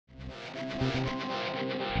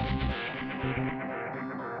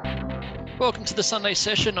Welcome to the Sunday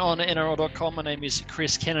session on NRL.com. My name is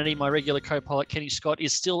Chris Kennedy. My regular co-pilot, Kenny Scott,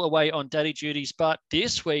 is still away on daddy duties, but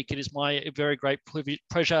this week it is my very great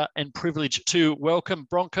pleasure and privilege to welcome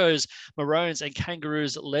Broncos, Maroons and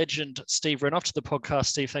Kangaroos legend Steve Renouf to the podcast.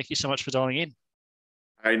 Steve, thank you so much for dialing in.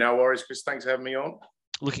 Hey, no worries, Chris. Thanks for having me on.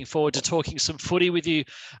 Looking forward to talking some footy with you,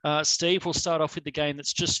 Steve. We'll start off with the game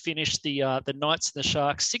that's just finished, the Knights and the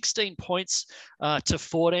Sharks. 16 points to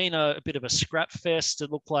 14, a bit of a scrap fest.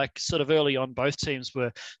 It looked like sort of early on both teams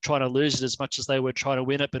were trying to lose it as much as they were trying to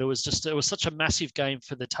win it, but it was such a massive game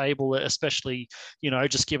for the table, especially,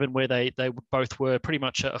 just given where they both were. Pretty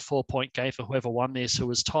much a 4-point game for whoever won this. It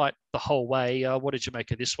was tight the whole way. What did you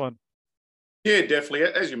make of this one? Yeah, definitely.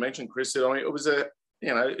 As you mentioned, Chris, it was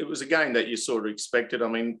a game that you sort of expected. I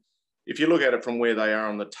mean, if you look at it from where they are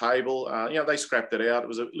on the table, they scrapped it out. It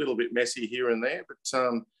was a little bit messy here and there, but,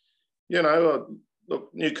 look,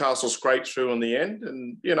 Newcastle scraped through in the end.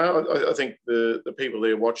 And, I think the people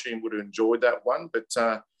there watching would have enjoyed that one. But,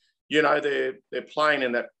 they're playing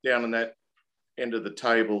down in that end of the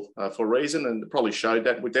table for a reason, and it probably showed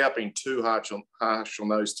that without being too harsh on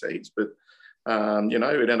those teams. But, it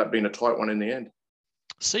ended up being a tight one in the end.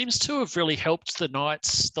 Seems to have really helped the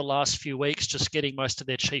Knights the last few weeks, just getting most of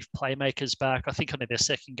their chief playmakers back. I think only their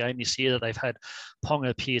second game this year that they've had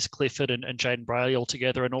Ponga, Pearce, Clifford and Jaden Brailey all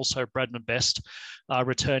together, and also Bradman Best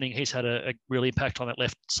returning. He's had a real impact on that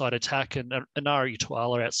left side attack, and Anari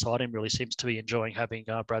Tuala outside him really seems to be enjoying having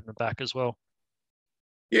Bradman back as well.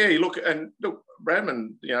 Yeah, look,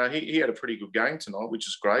 Bradman, he had a pretty good game tonight, which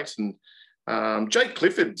is great. And Jake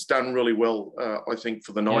Clifford's done really well, I think,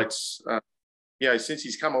 for the Knights. Yeah. Since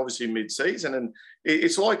he's come obviously mid-season, and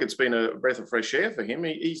it's like it's been a breath of fresh air for him.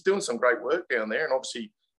 He's doing some great work down there, and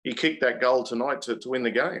obviously he kicked that goal tonight to win the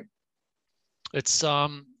game. It's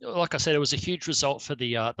like I said, it was a huge result for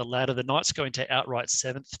the ladder. The Knights going to outright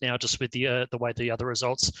 7th now, just with the way the other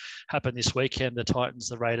results happened this weekend. The Titans,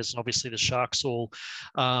 the Raiders, and obviously the Sharks all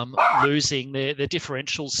losing. Their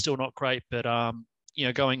differential's still not great, but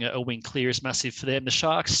going a win clear is massive for them. The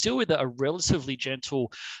Sharks still with a relatively gentle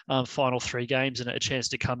final 3 games and a chance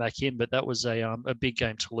to come back in, but that was a big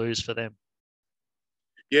game to lose for them.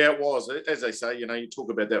 Yeah, it was. As they say, you talk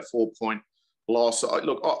about that 4-point loss.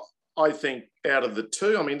 I think out of the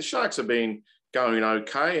two, the Sharks have been going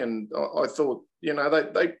okay, and I thought,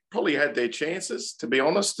 they probably had their chances, to be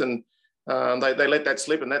honest, and they let that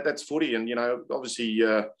slip, and that's footy. And, obviously,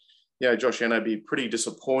 Josh Yano be pretty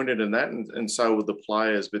disappointed in that, and so would the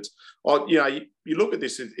players. But, you look at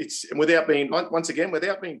this, it's without being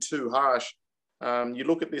too harsh, you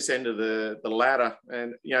look at this end of the ladder,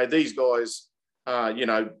 and, these guys,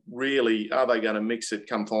 really, are they going to mix it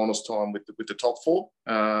come finals time with the top 4?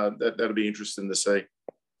 That'll be interesting to see.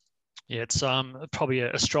 Yeah, it's probably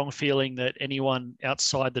a strong feeling that anyone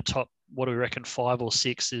outside the top, what do we reckon, 5 or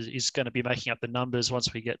 6 is going to be making up the numbers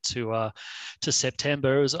once we get to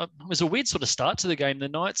September. It was a weird sort of start to the game. The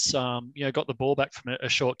Knights, got the ball back from a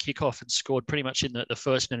short kickoff and scored pretty much in the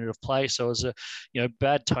first minute of play. So it was a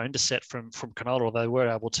bad tone to set from Cronulla, although they were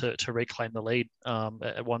able to reclaim the lead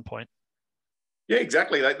at one point. Yeah,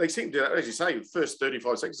 exactly. They seemed to, as you say, first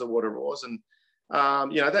 35 seconds or whatever it was, and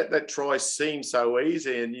that try seemed so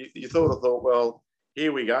easy, and you thought, well,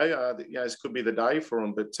 here we go. This could be the day for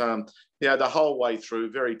them. But, the whole way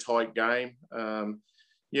through, very tight game.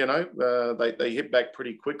 They hit back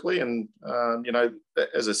pretty quickly. And,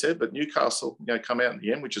 as I said, but Newcastle, come out in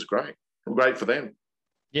the end, which is great. Great for them.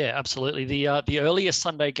 Yeah, absolutely. The earlier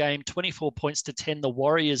Sunday game, 24 points to 10, the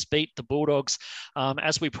Warriors beat the Bulldogs,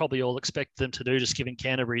 as we probably all expect them to do, just given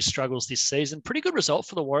Canterbury's struggles this season. Pretty good result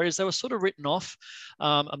for the Warriors. They were sort of written off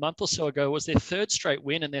a month or so ago. It was their 3rd straight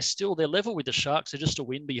win, and they're level with the Sharks. They're just a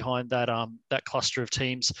win behind that cluster of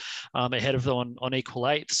teams ahead of them on equal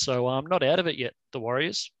 8th. So not out of it yet, the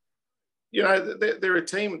Warriors. They're a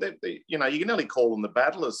team that, you can only call them the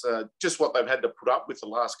battlers, just what they've had to put up with the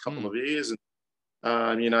last couple of years. And,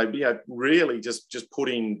 really just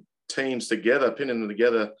putting teams together, pinning them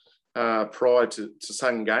together prior to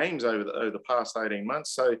some games over the past 18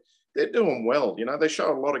 months. So they're doing well. They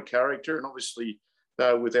show a lot of character, and obviously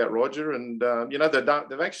without Roger, and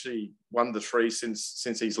they've actually won the 3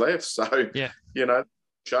 since he's left. So yeah,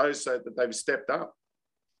 shows that they've stepped up.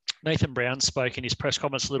 Nathan Brown spoke in his press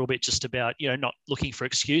comments a little bit just about, not looking for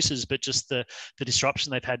excuses, but just the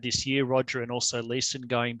disruption they've had this year, Roger and also Leeson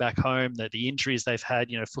going back home, the injuries they've had,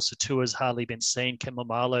 Fusatua's hardly been seen. Ken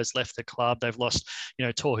Mamalo's left the club. They've lost,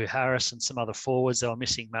 Tohu Harris and some other forwards. They were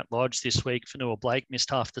missing Matt Lodge this week. Fanua Blake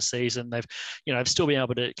missed half the season. They've still been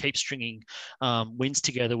able to keep stringing wins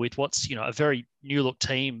together with what's, a very new look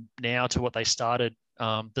team now to what they started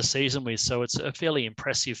the season with. So it's a fairly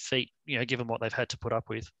impressive feat, given what they've had to put up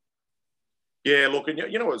with. Yeah, look, and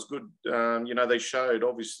you know what's good? They showed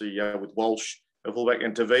obviously with Walsh, a fullback,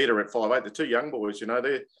 and Tavita at 5'8", the two young boys.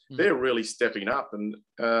 They're really stepping up, and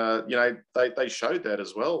they showed that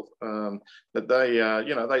as well. That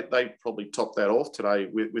they probably topped that off today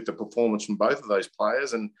with the performance from both of those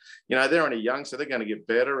players, and they're only young, so they're going to get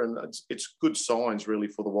better, and it's good signs really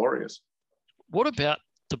for the Warriors. What about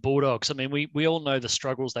the Bulldogs? I mean, we all know the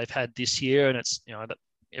struggles they've had this year, and it's that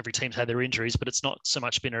every team's had their injuries, but it's not so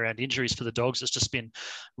much been around injuries for the Dogs. It's just been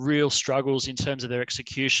real struggles in terms of their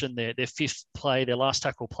execution. Their fifth play, their last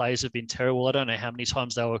tackle plays have been terrible. I don't know how many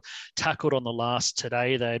times they were tackled on the last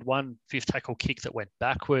today. They had one fifth tackle kick that went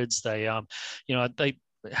backwards.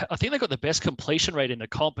 I think they got the best completion rate in the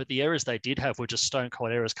comp, but the errors they did have were just stone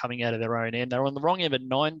cold errors coming out of their own end. They were on the wrong end of a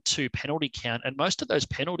 9-2 penalty count, and most of those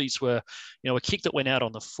penalties were, a kick that went out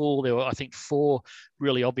on the full. There were, I think, 4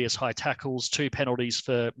 really obvious high tackles, 2 penalties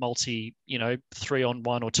for multi,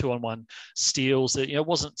 3-on-1 or 2-on-1 steals. It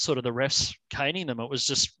wasn't sort of the refs caning them. It was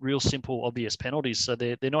just real simple, obvious penalties. So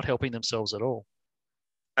they're not helping themselves at all.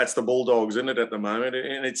 That's the Bulldogs, isn't it, at the moment?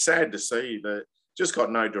 And it's sad to see that. Just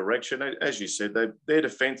got no direction. As you said, their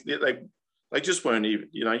defence, they just weren't even,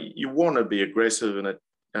 you want to be aggressive and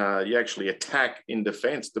you actually attack in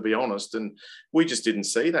defence, to be honest. And we just didn't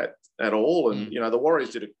see that at all. And, the Warriors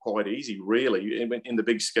did it quite easy, really, in the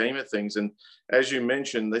big scheme of things. And as you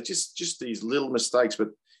mentioned, they're just these little mistakes. But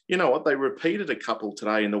you know what? They repeated a couple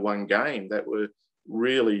today in the one game that were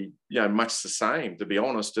really, much the same, to be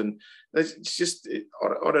honest. And it's just,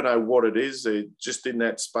 I don't know what it is. They're just in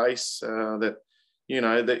that space that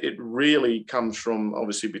it really comes from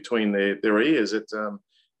obviously between their ears.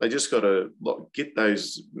 They just got to get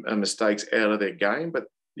those mistakes out of their game. But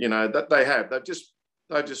that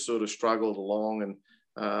they've just sort of struggled along,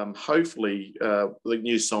 and hopefully the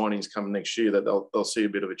new signings coming next year that they'll see a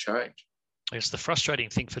bit of a change. I guess the frustrating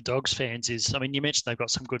thing for Dogs fans is, I mean, you mentioned they've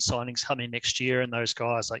got some good signings coming next year, and those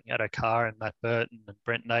guys like Addo Carr and Matt Burton and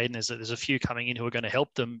Brent Naden, there's a few coming in who are going to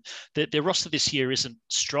help them. Their roster this year isn't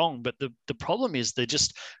strong, but the problem is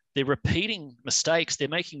they're repeating mistakes. They're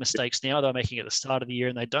making mistakes now. They're making at the start of the year,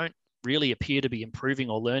 and they don't really appear to be improving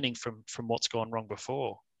or learning from what's gone wrong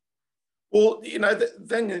before. Well,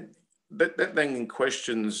 that then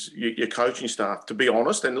questions your coaching staff, to be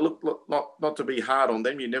honest. And look, not to be hard on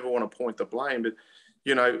them. You never want to point the blame, but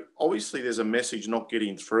obviously there's a message not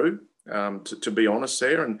getting through. To be honest,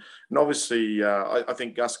 there, and obviously I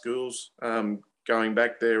think Gus Gould's going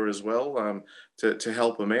back there as well to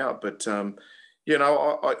help them out. But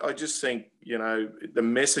I just think the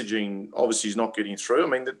messaging obviously is not getting through. I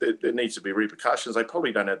mean, there needs to be repercussions. They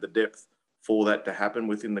probably don't have the depth for that to happen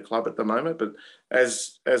within the club at the moment. But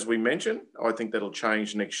as we mentioned, I think that'll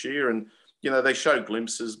change next year. And, they show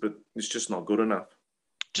glimpses, but it's just not good enough.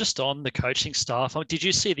 Just on the coaching staff, did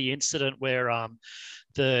you see the incident where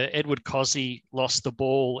the Edward Cozzy lost the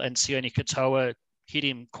ball and Sione Katoa hit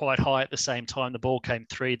him quite high at the same time? The ball came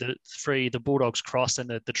through the Bulldogs crossed, and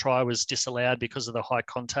the try was disallowed because of the high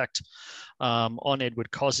contact on Edward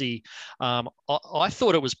Cozzy. I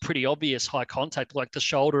thought it was pretty obvious high contact, like the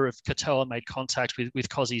shoulder of Katoa made contact with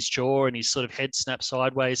Cozzy's jaw and his sort of head snapped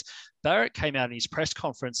sideways. Barrett came out in his press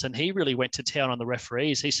conference and he really went to town on the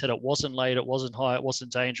referees. He said it wasn't late, it wasn't high, it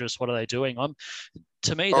wasn't dangerous. What are they doing?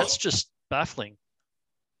 To me, that's just baffling.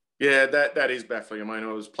 Yeah, that is baffling. I mean,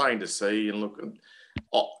 it was plain to see. And look,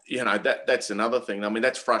 that's another thing. I mean,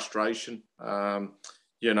 that's frustration.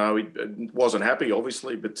 He wasn't happy,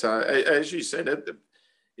 obviously, but as you said,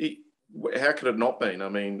 how could it not been? I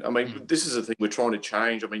mean, this is the thing we're trying to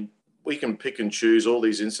change. I mean, we can pick and choose all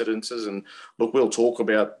these incidences, and look, we'll talk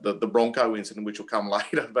about the Bronco incident, which will come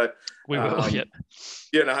later. But we will, yep.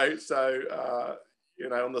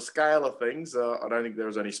 On the scale of things, I don't think there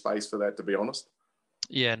was any space for that, to be honest.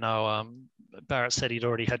 Yeah, no. Barrett said he'd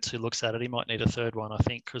already had 2 looks at it. He might need a third one, I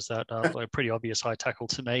think, because that a pretty obvious high tackle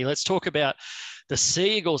to me. Let's talk about the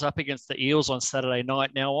Sea Eagles up against the Eels on Saturday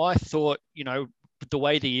night. Now, I thought, the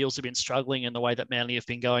way the Eels have been struggling and the way that Manly have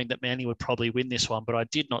been going, that Manly would probably win this one, but I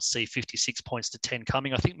did not see 56 points to 10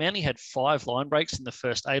 coming. I think Manly had 5 line breaks in the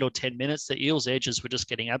first 8 or 10 minutes. The Eels' edges were just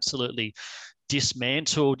getting absolutely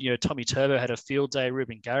dismantled. Tommy Turbo had a field day.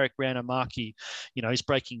 Ruben Garrick ran a marquee. He's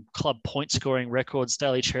breaking club point scoring records.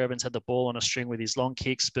 Daly Cherubin's had the ball on a string with his long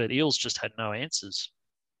kicks, but Eels just had no answers.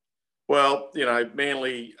 Well,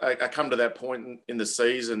 Manly come to that point in the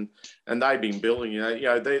season, and they've been building.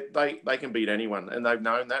 They can beat anyone, and they've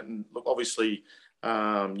known that. And look, obviously,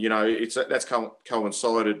 that's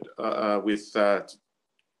coincided with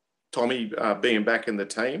Tommy being back in the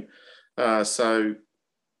team. So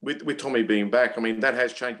with Tommy being back, I mean, that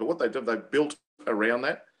has changed. But what they've done, they've built around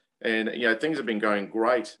that. And, things have been going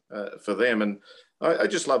great for them. And I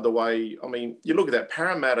just love the way, I mean, you look at that,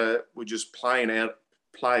 Parramatta were just played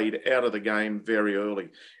out of the game very early.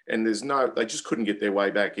 And they just couldn't get their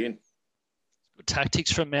way back in.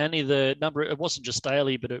 Tactics from Manly, it wasn't just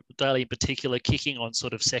Daly, but Daly in particular, kicking on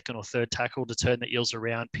sort of second or third tackle to turn the Eels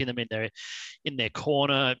around, pin them in their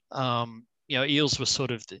corner. Eels were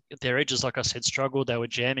sort of their edges, like I said, struggled. They were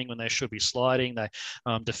jamming when they should be sliding.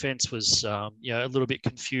 Defense was a little bit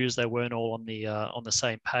confused. They weren't all on the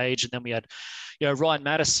same page. And then we had Ryan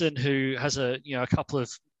Madison, who has a couple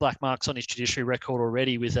of black marks on his judiciary record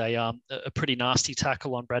already with a pretty nasty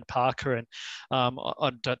tackle on Brad Parker. And I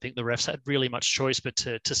don't think the refs had really much choice but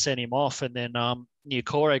to send him off. And then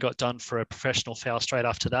Niokore got done for a professional foul straight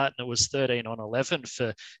after that. And it was 13-on-11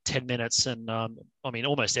 for 10 minutes. And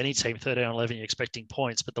almost any team, 13-on-11, you're expecting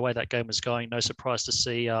points. But the way that game was going, no surprise to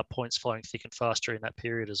see points flowing thick and fast during that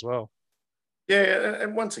period as well. Yeah,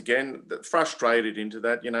 and once again, frustrated into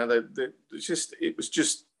that. It was just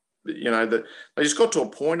they just got to a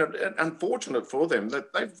point, and unfortunate for them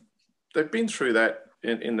that they've been through that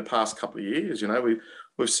in the past couple of years.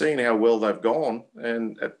 We've seen how well they've gone,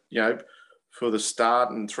 and for the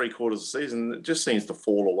start and 3/4 of the season, it just seems to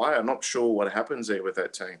fall away. I'm not sure what happens there with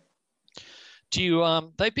that team.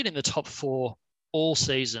 They've been in the top 4 all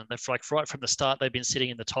season. They've right from the start, they've been sitting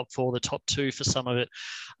in the top 4, the top 2 for some of it.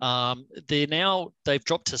 They've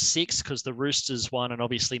dropped to 6 because the Roosters won and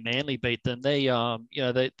obviously Manly beat them. They're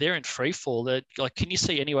in free fall. Can you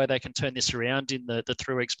see any way they can turn this around in the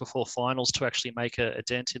 3 weeks before finals to actually make a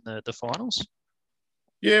dent in the finals?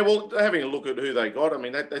 Yeah, well, having a look at who they got, I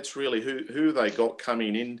mean, that's really who they got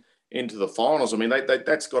coming into the finals. I mean,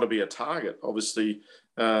 that's got to be a target, obviously,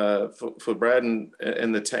 for Brad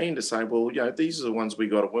and the team to say, well, these are the ones we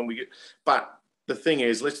got to win. But the thing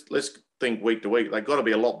is, let's think week to week. They've got to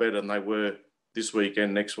be a lot better than they were this week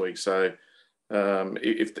and next week. So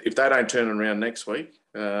if they don't turn around next week,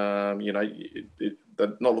 they're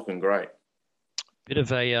not looking great. Bit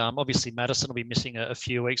of obviously Madison will be missing a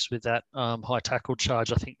few weeks with that high tackle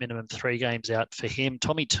charge. I think minimum 3 games out for him.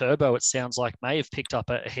 Tommy Turbo, it sounds like, may have picked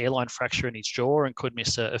up a hairline fracture in his jaw and could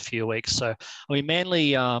miss a few weeks. So,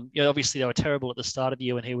 Manly, obviously they were terrible at the start of the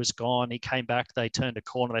year when he was gone. He came back, they turned a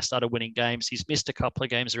corner, they started winning games. He's missed a couple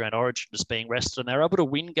of games around Origin just being rested, and they were able to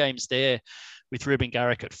win games there with Ruben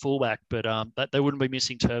Garrick at fullback, but they wouldn't be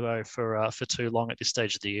missing Turbo for too long at this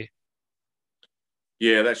stage of the year.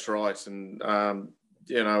 Yeah, that's right. And,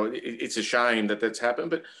 it's a shame that that's happened.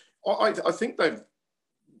 But I think they've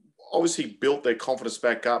obviously built their confidence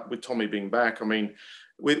back up with Tommy being back. I mean,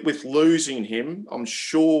 with losing him, I'm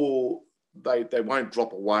sure they won't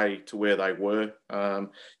drop away to where they were.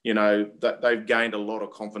 That they've gained a lot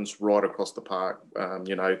of confidence right across the park.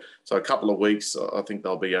 So a couple of weeks, I think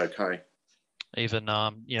they'll be okay. Even,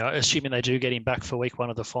 assuming they do get him back for week 1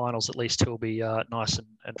 of the finals, at least he'll be nice and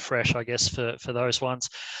fresh, I guess, for those ones.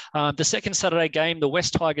 The second Saturday game, the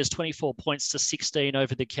West Tigers 24 points to 16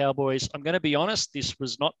 over the Cowboys. I'm going to be honest, this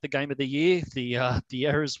was not the game of the year. The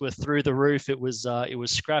errors were through the roof. It was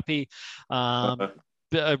scrappy. A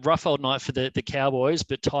rough old night for the Cowboys,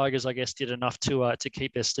 but Tigers, I guess, did enough to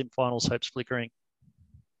keep their slim finals hopes flickering.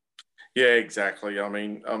 Yeah, exactly. I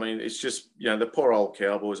mean, it's just the poor old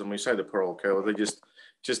Cowboys. And we say the poor old Cowboys, they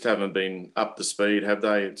just haven't been up to speed, have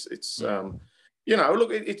they? It's look,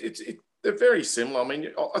 they're very similar. I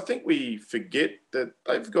mean, I think we forget that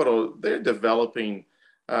they're developing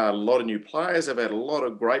a lot of new players. They've had a lot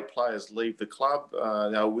of great players leave the club.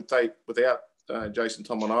 Without Jason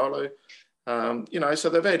Tominolo, so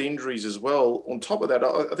they've had injuries as well. On top of that,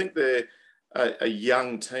 I think they're a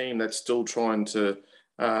young team that's still trying to.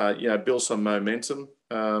 Build some momentum.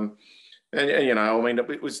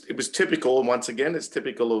 It was typical, and once again, it's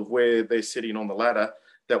typical of where they're sitting on the ladder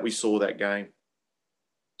that we saw that game.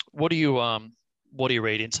 What do you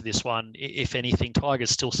read into this one? If anything,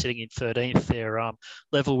 Tigers still sitting in 13th. They're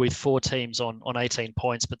level with 4 teams on 18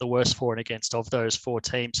 points, but the worst for and against of those 4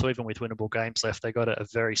 teams. So even with winnable games left, they got a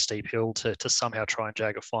very steep hill to somehow try and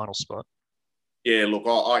jag a final spot. Yeah, look,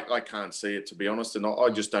 I can't see it, to be honest, and I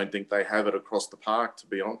just don't think they have it across the park, to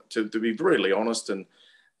be really honest. And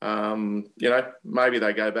maybe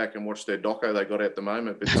they go back and watch their doco they got at the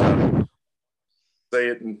moment, but see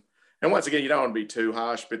it. And once again, you don't want to be too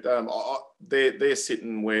harsh, but they're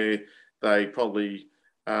sitting where they probably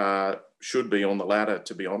should be on the ladder,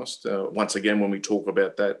 to be honest. Once again, when we talk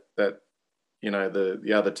about that the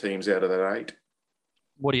other teams out of that 8.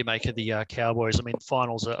 what do you make of the Cowboys? I mean,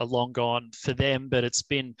 finals are long gone for them, but it's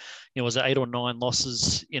been, was it 8 or 9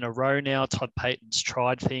 losses in a row now? Todd Payton's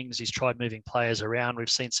tried things. He's tried moving players around. We've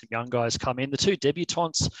seen some young guys come in. The 2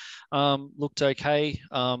 debutants looked okay.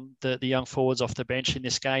 The young forwards off the bench in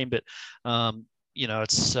this game, but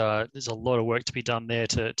it's there's a lot of work to be done there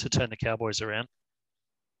to turn the Cowboys around.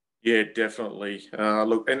 Yeah, definitely.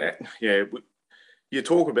 Look, and you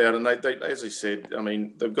talk about it, and they, as I said, I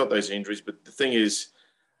mean, they've got those injuries, but the thing is,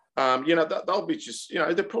 they'll be just,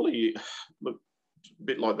 they're probably look a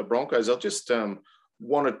bit like the Broncos. They'll just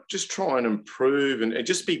want to just try and improve and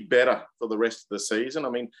just be better for the rest of the season. I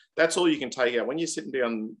mean, that's all you can take out when you're sitting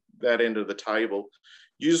down that end of the table.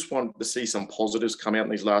 You just want to see some positives come out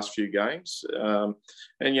in these last few games, and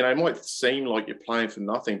it might seem like you're playing for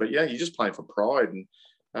nothing, but yeah, you're just playing for pride. And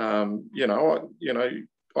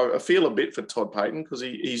I feel a bit for Todd Payton because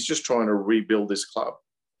he's just trying to rebuild this club.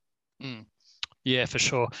 Mm. Yeah, for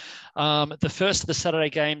sure. The first of the Saturday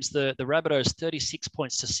games, the Rabbitohs 36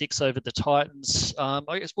 points to 6 over the Titans.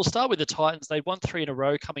 I guess we'll start with the Titans. They won 3 in a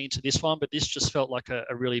row coming into this one, but this just felt like a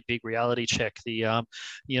really big reality check. The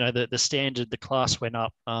standard, the class went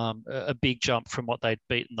up a big jump from what they'd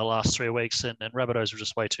beaten the last 3 weeks, and Rabbitohs were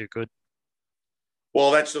just way too good.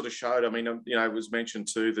 Well, that sort of showed. I mean, it was mentioned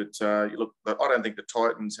too that I don't think the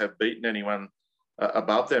Titans have beaten anyone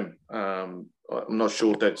above them. I'm not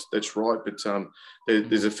sure if that's right, but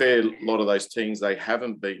there's a fair lot of those teams they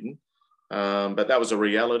haven't beaten. But that was a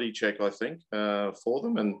reality check, I think, for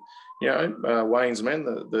them. And Wayne's men,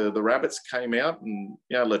 the Rabbits came out, and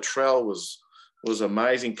Latrell was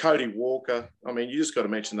amazing. Cody Walker. I mean, you just got to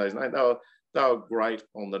mention those names. They were great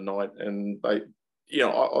on the night, and I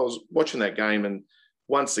was watching that game, and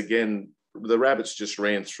once again, the Rabbits just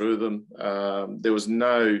ran through them. There was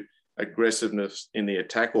no aggressiveness in the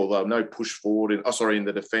attack, although no push forward in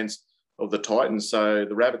the defence of the Titans. So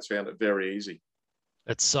the Rabbits found it very easy.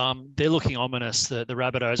 It's they're looking ominous, the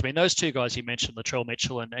Rabbitohs. I mean, those 2 guys you mentioned, Latrell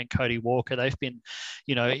Mitchell and Cody Walker, they've been,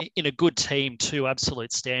 in a good team, 2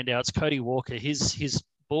 absolute standouts. Cody Walker, his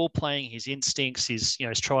ball playing, his instincts, his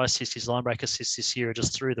try assist, his line break assists this year are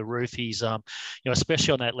just through the roof. He's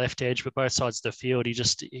especially on that left edge, but both sides of the field, he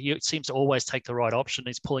seems to always take the right option.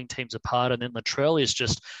 He's pulling teams apart, and then Latrell is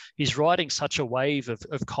he's riding such a wave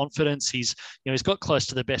of confidence. He's got close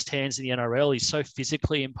to the best hands in the NRL. He's so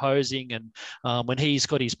physically imposing, and when he's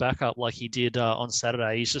got his back up like he did on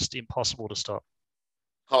Saturday, he's just impossible to stop.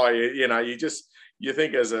 Oh, you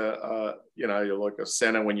think as you're like a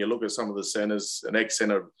centre, when you look at some of the centres, an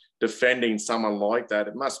ex-centre defending someone like that,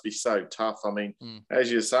 it must be so tough. I mean, as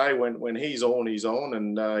you say, when he's on,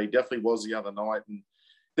 and he definitely was the other night. And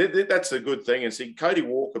that's a good thing. And see, Cody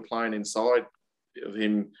Walker playing inside of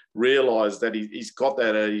him realised that he's got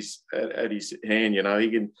that at his hand.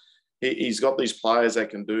 He's got these players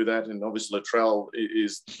that can do that. And obviously Latrell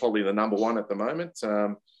is probably the number 1 at the moment.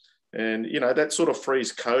 And, that sort of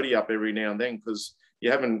frees Cody up every now and then, because you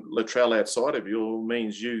having Latrell outside of you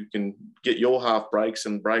means you can get your half breaks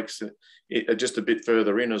and breaks just a bit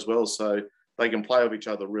further in as well. So they can play off each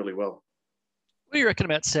other really well. What do you reckon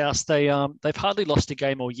about South? They've hardly lost a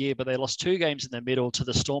game all year, but they lost 2 games in the middle to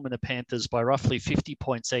the Storm and the Panthers by roughly 50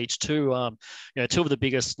 points each. 2 of the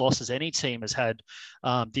biggest losses any team has had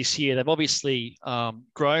this year. They've obviously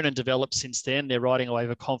grown and developed since then. They're riding a wave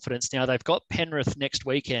of confidence now. They've got Penrith next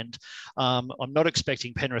weekend. I'm not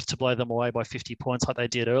expecting Penrith to blow them away by 50 points like they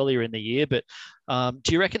did earlier in the year, but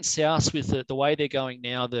do you reckon South, with the way they're going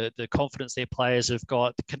now, the confidence their players have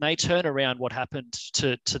got, can they turn around what happened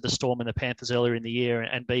to the Storm and the Panthers earlier in the year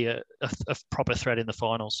and be a proper threat in the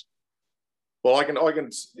finals? Well, I can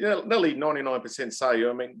nearly 99% say,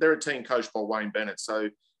 I mean, they're a team coached by Wayne Bennett, so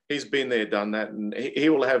he's been there, done that, and he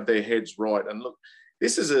will have their heads right. And look,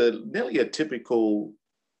 this is nearly a typical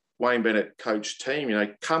Wayne Bennett coach team,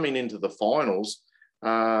 coming into the finals.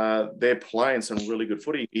 They're playing some really good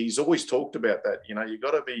footy. He's always talked about that. You've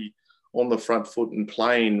got to be on the front foot and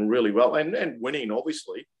playing really well and winning,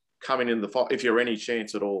 obviously, coming into the final, if you're any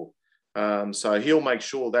chance at all. So he'll make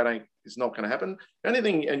sure that is not going to happen. The only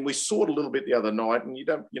thing, and we saw it a little bit the other night, and you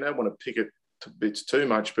don't want to pick it to bits too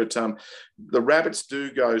much, but the Rabbits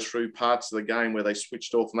do go through parts of the game where they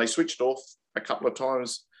switched off, and they switched off a couple of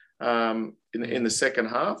times in the second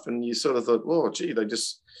half, and you sort of thought, oh, gee, they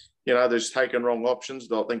just, they're just taking wrong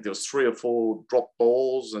options. I think there was 3 or 4 drop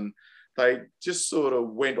balls, and they just sort of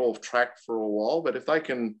went off track for a while. But if they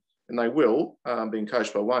can, and they will, being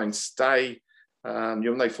coached by Wayne, stay.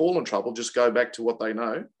 When they fall in trouble, just go back to what they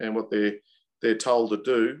know and what they're told to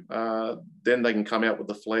do. Then they can come out with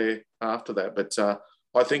the flair after that. But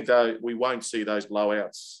I think we won't see those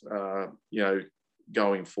blowouts,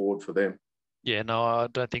 going forward for them. Yeah, no, I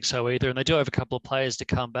don't think so either. And they do have a couple of players to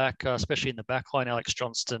come back, especially in the back line, Alex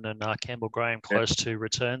Johnston and Campbell Graham Yeah. close to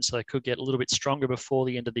return. So they could get a little bit stronger before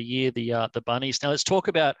the end of the year, the Bunnies. Now let's talk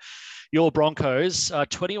about your Broncos.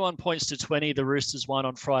 21 points to 20, the Roosters won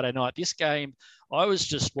on Friday night. This game, I was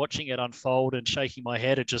just watching it unfold and shaking my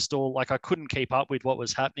head at just all, like I couldn't keep up with what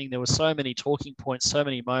was happening. There were so many talking points, so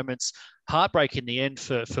many moments. Heartbreak in the end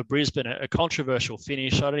for Brisbane, a controversial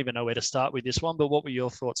finish. I don't even know where to start with this one, but what were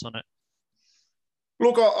your thoughts on it?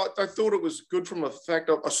 Look, I thought it was good from the fact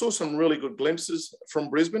I saw some really good glimpses from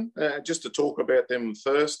Brisbane, just to talk about them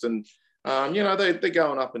first. And, they're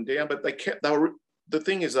going up and down, but the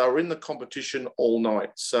thing is, they were in the competition all night.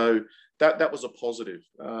 So that was a positive.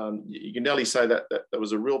 You can nearly say that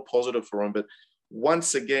was a real positive for them. But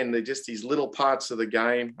once again, they're just these little parts of the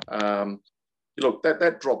game. Look,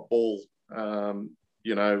 that drop ball, at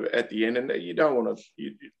the end, and you don't want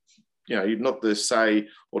to, you're not to say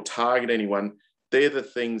or target anyone. They're the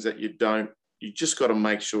things that you just got to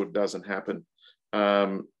make sure it doesn't happen.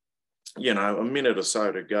 A minute or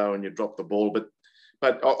so to go and you drop the ball. But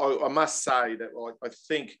I must say that I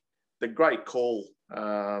think the great call,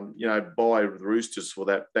 by the Roosters for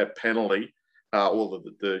that penalty, or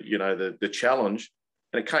the challenge,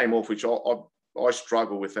 and it came off, which I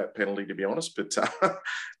struggle with that penalty, to be honest. But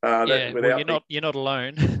you're not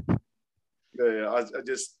alone. Yeah, I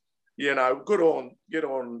just. Good on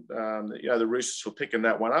the Roosters for picking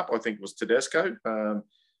that one up. I think it was Tedesco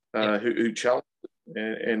who challenged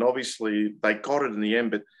it. And obviously they got it in the end.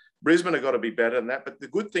 But Brisbane have got to be better than that. But the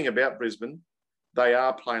good thing about Brisbane, they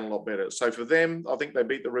are playing a lot better. So for them, I think they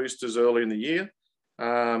beat the Roosters early in the year.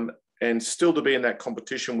 And still to be in that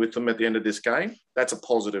competition with them at the end of this game, that's a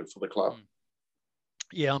positive for the club.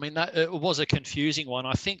 Yeah, I mean, it was a confusing one.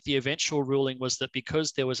 I think the eventual ruling was that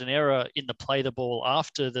because there was an error in the play the ball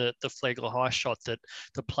after the Flegler high shot, that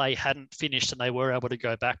the play hadn't finished and they were able to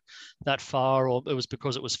go back that far, or it was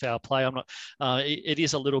because it was foul play. I'm not. It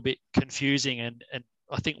is a little bit confusing, and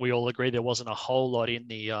I think we all agree there wasn't a whole lot in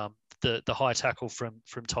the high tackle from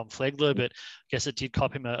Tom Flegler, but I guess it did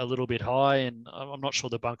cop him a little bit high, and I'm not sure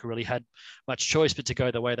the bunker really had much choice but to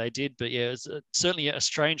go the way they did. But yeah, it's certainly a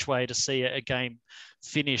strange way to see a game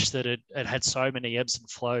finish that it had so many ebbs and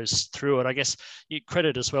flows through it. I guess you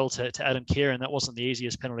credit as well to Adam Kieran. That wasn't the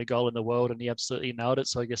easiest penalty goal in the world, and he absolutely nailed it.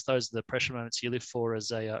 So I guess those are the pressure moments you live for as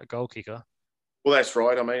a goal kicker. Well, that's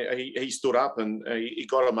right. I mean, he stood up and he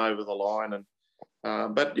got him over the line. And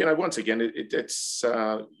but once again, it's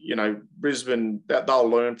Brisbane, that they'll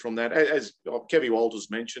learn from that. As Kevin Walters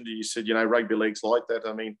mentioned, he said rugby league's like that.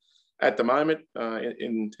 I mean, at the moment,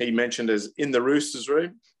 he mentioned as in the Roosters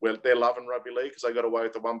room, well, they're loving rugby league because they got away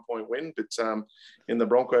with a 1-point win. But in the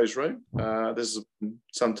Broncos room, this is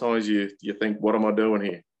sometimes you think, what am I doing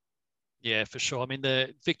here? Yeah, for sure. I mean,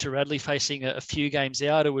 the Victor Radley facing a few games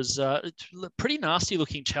out, it was a pretty nasty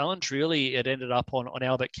looking challenge, really. It ended up on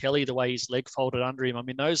Albert Kelly, the way his leg folded under him. I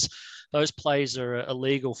mean, those plays are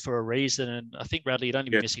illegal for a reason. And I think Radley had only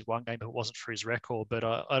been missing one game if it wasn't for his record. But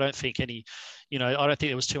I don't think I don't think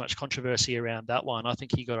there was too much controversy around that one. I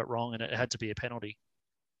think he got it wrong and it had to be a penalty.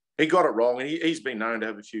 He got it wrong, and he's been known to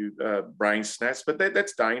have a few brain snaps, but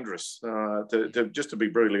that's dangerous. Just to be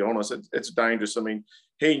brutally honest, it's dangerous. I mean,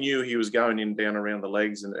 he knew he was going in down around the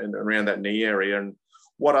legs and around that knee area, and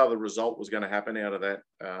what other result was going to happen out of that?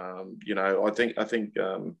 I think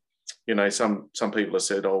some people have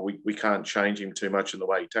said, oh, we can't change him too much in the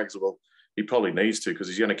way he tackles. Well, he probably needs to because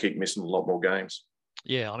he's going to keep missing a lot more games.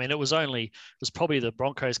 Yeah, I mean, it was probably the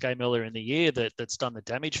Broncos game earlier in the year that's done the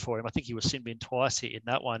damage for him. I think he was sin bin twice in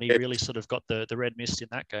that one. He really sort of got the red mist in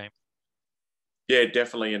that game. Yeah,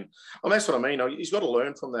 definitely. And that's what I mean. He's got to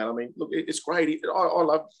learn from that. I mean, look, it's great. I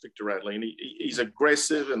love Victor Radley, and he's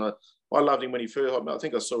aggressive. And I loved him when he first, I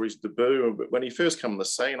think I saw his debut. But when he first came on the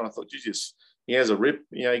scene, I thought, Jesus, he has a rip.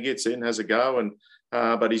 He gets in, has a go. And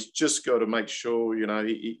but he's just got to make sure,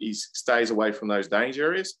 he stays away from those danger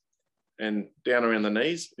areas. And down around the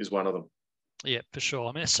knees is one of them. Yeah, for sure. I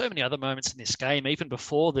mean, there's so many other moments in this game, even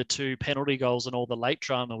before the two penalty goals and all the late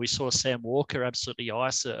drama. We saw Sam Walker absolutely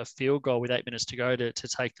ice a field goal with 8 minutes to go to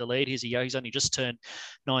take the lead. He's only just turned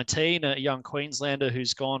 19, a young Queenslander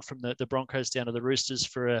who's gone from the Broncos down to the Roosters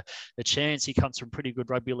for a chance. He comes from pretty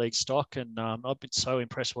good rugby league stock, and I've been so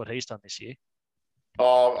impressed with what he's done this year.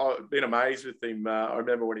 Oh, I've been amazed with him. I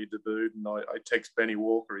remember when he debuted, and I text Benny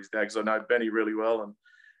Walker, his dad, because I know Benny really well, and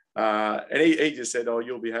And he just said, "Oh,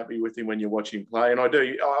 you'll be happy with him when you watch him play." And I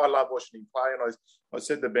do. I love watching him play. And I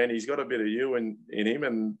said to Ben, he's got a bit of you in him,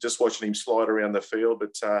 and just watching him slide around the field.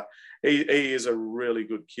 But he is a really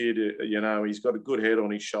good kid. He's got a good head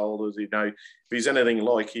on his shoulders. If he's anything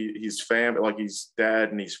like his family, like his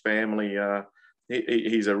dad and his family,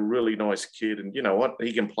 he's a really nice kid. And you know what?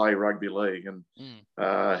 He can play rugby league, and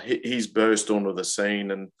he's burst onto the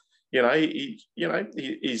scene. And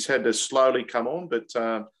he's had to slowly come on, but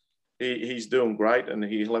he's doing great, and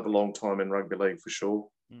he'll have a long time in rugby league for sure.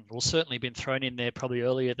 Well, certainly been thrown in there probably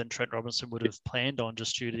earlier than Trent Robinson would have planned on,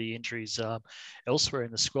 just due to the injuries elsewhere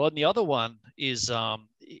in the squad. And the other one is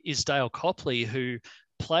Dale Copley, who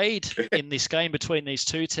played in this game between these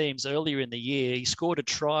two teams earlier in the year. He scored a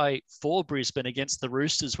try for Brisbane against the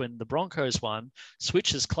Roosters when the Broncos won,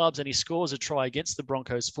 switches clubs, and he scores a try against the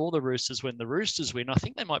Broncos for the Roosters when the Roosters win. I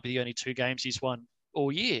think they might be the only two games he's won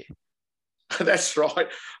all year. That's right.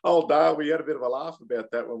 Old Dale, we had a bit of a laugh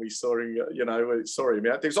about that when we saw him, saw him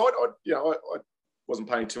out there. I wasn't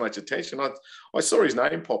paying too much attention. I saw his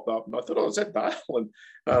name pop up, and I thought, is that Dale? And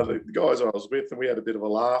the guys I was with, and we had a bit of a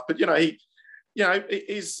laugh. But, he's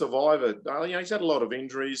a survivor. He's had a lot of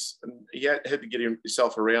injuries, and he had to get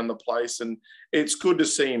himself around the place. And it's good to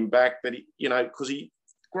see him back, but, because he's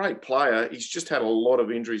a great player, he's just had a lot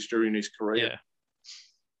of injuries during his career. Yeah.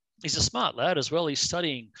 He's a smart lad as well. He's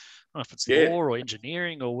studying, I don't know if it's law or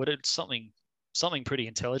engineering or what, it's something pretty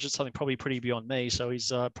intelligent, something probably pretty beyond me. So he's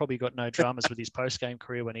probably got no dramas with his post-game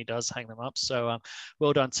career when he does hang them up. So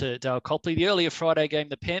well done to Dale Copley. The earlier Friday game,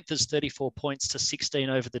 the Panthers 34 points to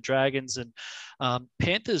 16 over the Dragons. And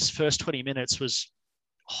Panthers' first 20 minutes was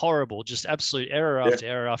horrible, just absolute error after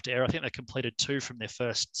error after error. I think they completed 2 from their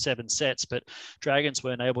first 7 sets, but Dragons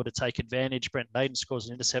weren't able to take advantage. Brent Maiden scores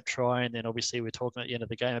an intercept try, and then obviously we're talking at the end of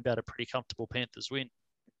the game about a pretty comfortable Panthers win.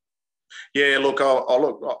 Yeah, look,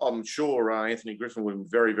 I'm sure Anthony Griffin would have been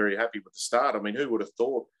very, very happy with the start. I mean, who would have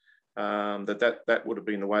thought that would have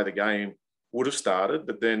been the way the game would have started?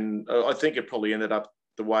 But then I think it probably ended up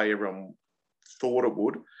the way everyone thought it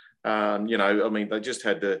would. They just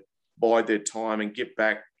had to bide their time and get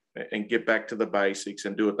back to the basics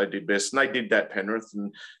and do what they did best. And they did that, Penrith,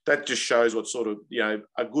 and that just shows what sort of,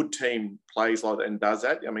 a good team plays like that and does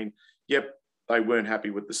that. I mean, yep, they weren't happy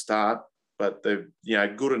with the start, but they're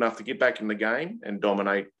good enough to get back in the game and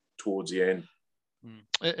dominate towards the end.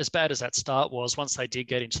 As bad as that start was, once they did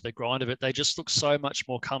get into the grind of it, they just looked so much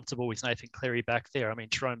more comfortable with Nathan Cleary back there. I mean,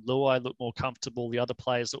 Jerome Luai looked more comfortable. The other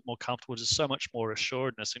players looked more comfortable. Just so much more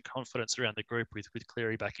assuredness and confidence around the group with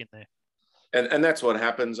Cleary back in there. And that's what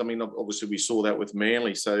happens. I mean, obviously we saw that with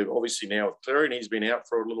Manly. So obviously now with Cleary, and he's been out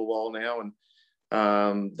for a little while now, and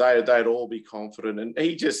they'd all be confident. And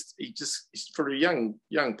he just for a young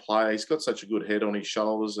player, he's got such a good head on his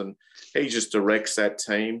shoulders, and he just directs that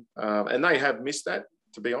team. And they have missed that,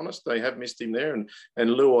 to be honest. They have missed him there, and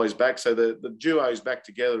Luai's back. So the duo's back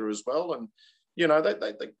together as well. And,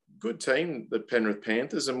 they good team, the Penrith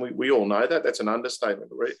Panthers, and we all know that. That's an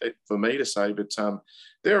understatement for me to say, but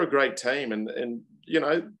they're a great team, and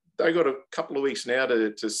they got a couple of weeks now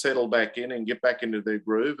to settle back in and get back into their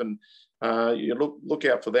groove, and you look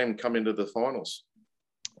out for them come into the finals.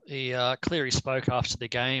 Cleary spoke after the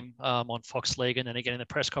game on Fox League and then again in the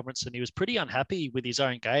press conference, and he was pretty unhappy with his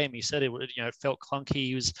own game. He said it felt clunky.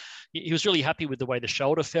 He was really happy with the way the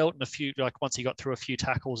shoulder felt, and once he got through a few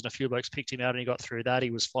tackles and a few blokes picked him out and he got through that, he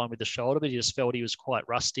was fine with the shoulder, but he just felt he was quite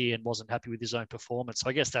rusty and wasn't happy with his own performance. So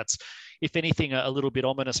I guess that's, if anything, a little bit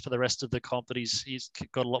ominous for the rest of the comp, that he's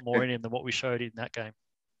got a lot more in him than what we showed in that game.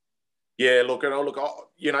 Yeah,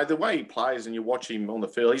 the way he plays and you watch him on the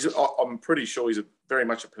field, I'm pretty sure he's very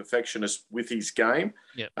much a perfectionist with his game.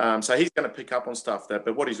 Yep. So he's going to pick up on stuff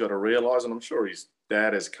but what he's got to realise, and I'm sure his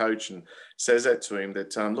dad as coach and says that to him,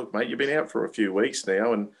 that, look, mate, you've been out for a few weeks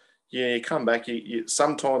now, and you come back, you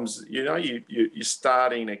sometimes, you're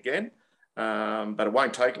starting again, but it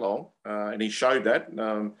won't take long. And he showed that.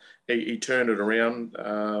 He turned it around,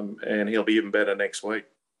 and he'll be even better next week.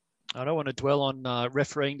 I don't want to dwell on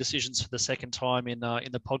refereeing decisions for the second time in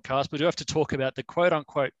the podcast, but we do have to talk about the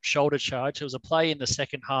quote-unquote shoulder charge. There was a play in the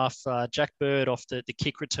second half. Jack Bird off the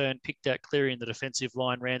kick return, picked out Cleary in the defensive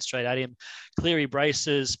line, ran straight at him. Cleary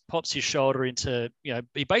braces, pops his shoulder into,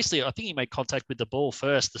 he basically, I think he made contact with the ball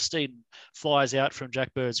first. The steam flies out from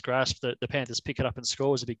Jack Bird's grasp. The Panthers pick it up and score.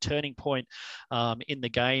 It was a big turning point in the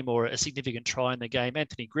game, or a significant try in the game.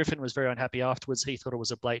 Anthony Griffin was very unhappy afterwards. He thought it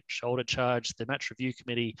was a blatant shoulder charge. The match review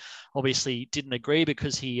committee obviously didn't agree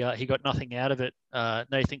because he got nothing out of it.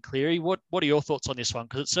 Nathan Cleary, what are your thoughts on this one?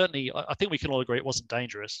 Because it certainly, I think we can all agree it wasn't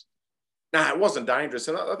dangerous. No, it wasn't dangerous.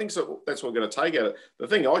 And I think so, that's what we're going to take out of it. The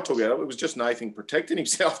thing I took out of it was just Nathan protecting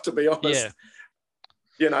himself, to be honest.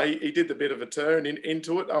 Yeah. He did the bit of a turn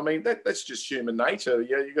into it. I mean, that's just human nature.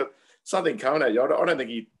 Yeah, you got something coming at you. I don't think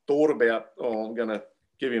he thought about, I'm going to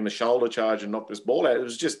give him a shoulder charge and knock this ball out. It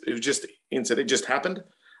was just instant. It just happened.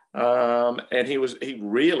 And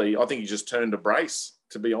I think he just turned a brace,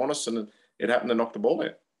 to be honest, and it happened to knock the ball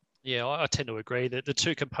out. Yeah, I tend to agree that the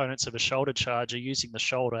two components of a shoulder charge are using the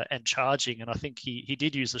shoulder and charging. And I think he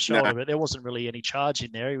did use the shoulder, but there wasn't really any charge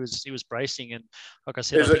in there. He was bracing. And like I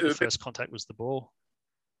said, I think the first contact was the ball.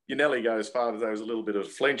 You nearly go as far as there was a little bit of a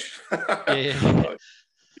flinch. Yeah.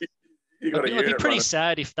 I'd be pretty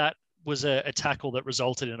sad if that was a tackle that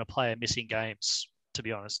resulted in a player missing games, to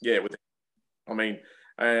be honest. Yeah.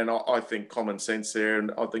 And I think common sense there.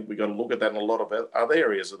 And I think we've got to look at that in a lot of other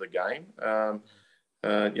areas of the game.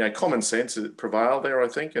 Common sense prevailed there, I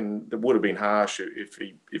think, and it would have been harsh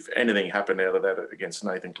if anything happened out of that against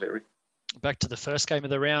Nathan Cleary. Back to the first game of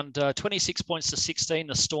the round, 26 points to 16.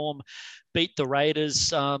 The Storm beat the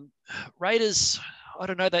Raiders. Raiders, I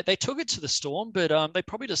don't know, they took it to the Storm, but they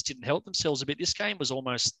probably just didn't help themselves a bit. This game was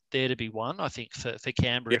almost there to be won, I think, for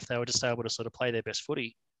Canberra, if they were just able to sort of play their best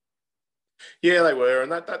footy. Yeah, they were,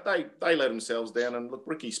 and they let themselves down. And look,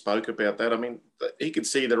 Ricky spoke about that. I mean, he could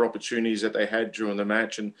see their opportunities that they had during the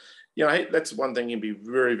match, and that's one thing he'd be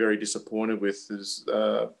very, very disappointed with is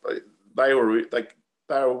they were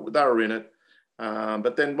in it,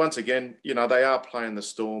 but then once again, they are playing the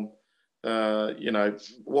Storm.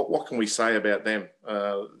 What can we say about them?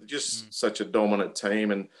 Such a dominant team,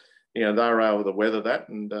 and they were able to weather that,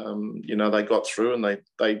 and they got through, and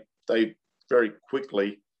they very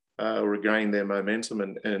quickly regained their momentum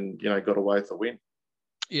and got away with the win.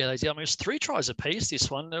 Yeah, they did. I mean, it was 3 tries apiece, this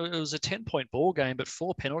one. It was a 10-point ball game, but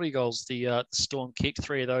 4 penalty goals. The Storm kicked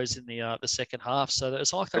 3 of those in the second half. So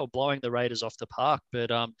it's like they were blowing the Raiders off the park.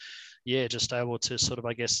 But, just able to sort of,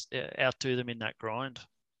 I guess, outdo them in that grind.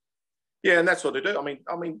 Yeah, and that's what they do.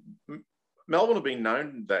 I mean, Melbourne have been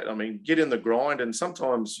known that. I mean, get in the grind, and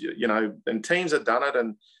sometimes, and teams have done it,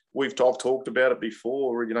 and we've talked about it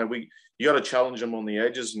before. You got to challenge them on the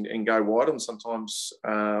edges and go wide, and sometimes,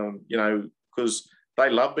 because they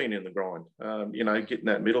love being in the grind, getting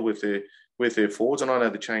that middle with their forwards. And I know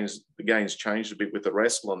the game's changed a bit with the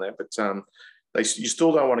wrestle on that, but you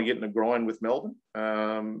still don't want to get in the grind with Melbourne,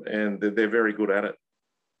 and they're very good at it.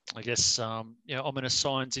 I guess, ominous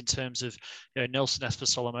signs in terms of, Nelson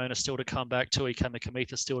Asper-Solomona still to come back, Tui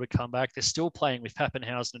Kamikamica still to come back. They're still playing with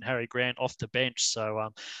Pappenhausen and Harry Grant off the bench. So,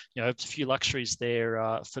 a few luxuries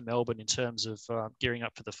there for Melbourne in terms of gearing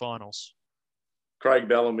up for the finals. Craig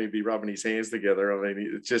Bellamy be rubbing his hands together. I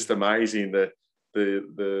mean, it's just amazing the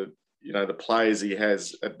players he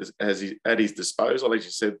has at his disposal. As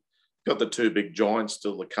you said, got the 2 big giants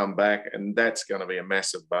still to come back, and that's going to be a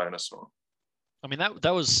massive bonus for him. I mean,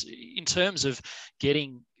 that was in terms of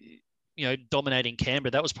getting, dominating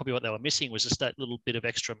Canberra. That was probably what they were missing, was just that little bit of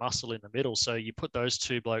extra muscle in the middle. So you put those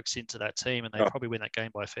 2 blokes into that team, and they probably win that game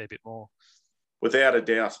by a fair bit more. Without a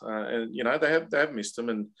doubt, and they have missed them,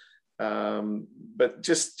 and but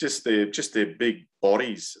just their big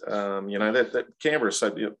bodies. That Canberra, so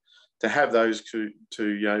to have those two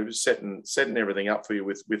setting everything up for you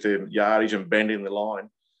with their yardage and bending the line.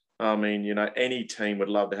 I mean, any team would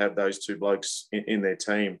love to have those 2 blokes in their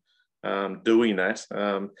team doing that.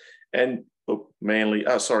 And look,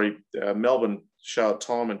 Melbourne show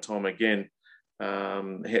time and time again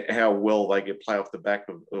how well they can play off the back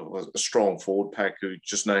of a strong forward pack who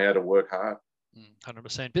just know how to work hard.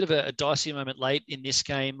 100%. Bit of a dicey moment late in this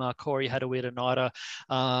game. Corey Harawira-Naidoo.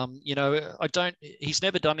 He's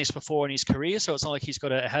never done this before in his career, so it's not like he's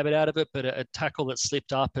got a habit out of it, but a tackle that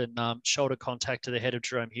slipped up and shoulder contact to the head of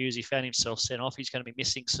Jerome Hughes. He found himself sent off. He's going to be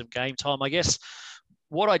missing some game time. I guess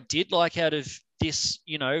what I did like out of this,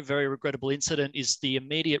 very regrettable incident is the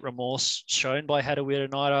immediate remorse shown by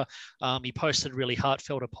Harawira-Naidoo. He posted a really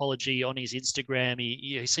heartfelt apology on his Instagram.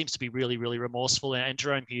 He seems to be really, really remorseful, and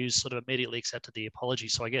Jerome Hughes sort of immediately accepted the apology.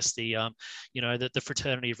 So I guess the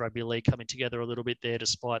fraternity of rugby league coming together a little bit there,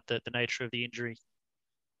 despite the nature of the injury.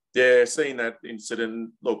 Yeah, seeing that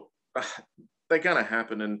incident, look, they're going to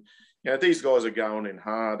happen, and these guys are going in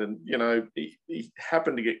hard, and he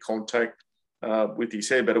happened to get contact with his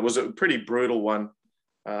head, but it was a pretty brutal one.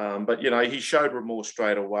 But he showed remorse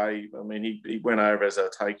straight away. I mean, he went over as they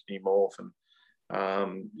were taking him off, and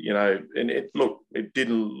and it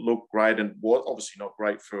didn't look great, and was obviously not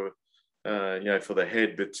great for for the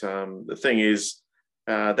head. But the thing is,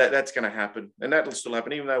 that's going to happen, and that'll still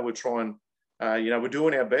happen, even though we're trying. We're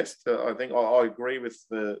doing our best. I think I agree with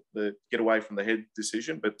the get away from the head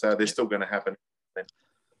decision, but they're still going to happen.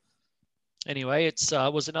 Anyway, it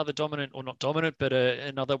was another dominant, or not dominant, but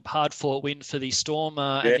another hard-fought win for the Storm,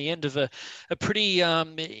 Yeah. and the end of a pretty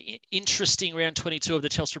interesting round 22 of the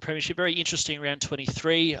Telstra Premiership. Very interesting round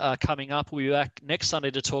 23 coming up. We'll be back next Sunday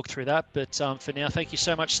to talk through that. But for now, thank you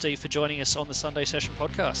so much, Steve, for joining us on the Sunday Session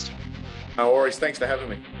podcast. No worries. Thanks for having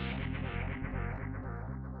me.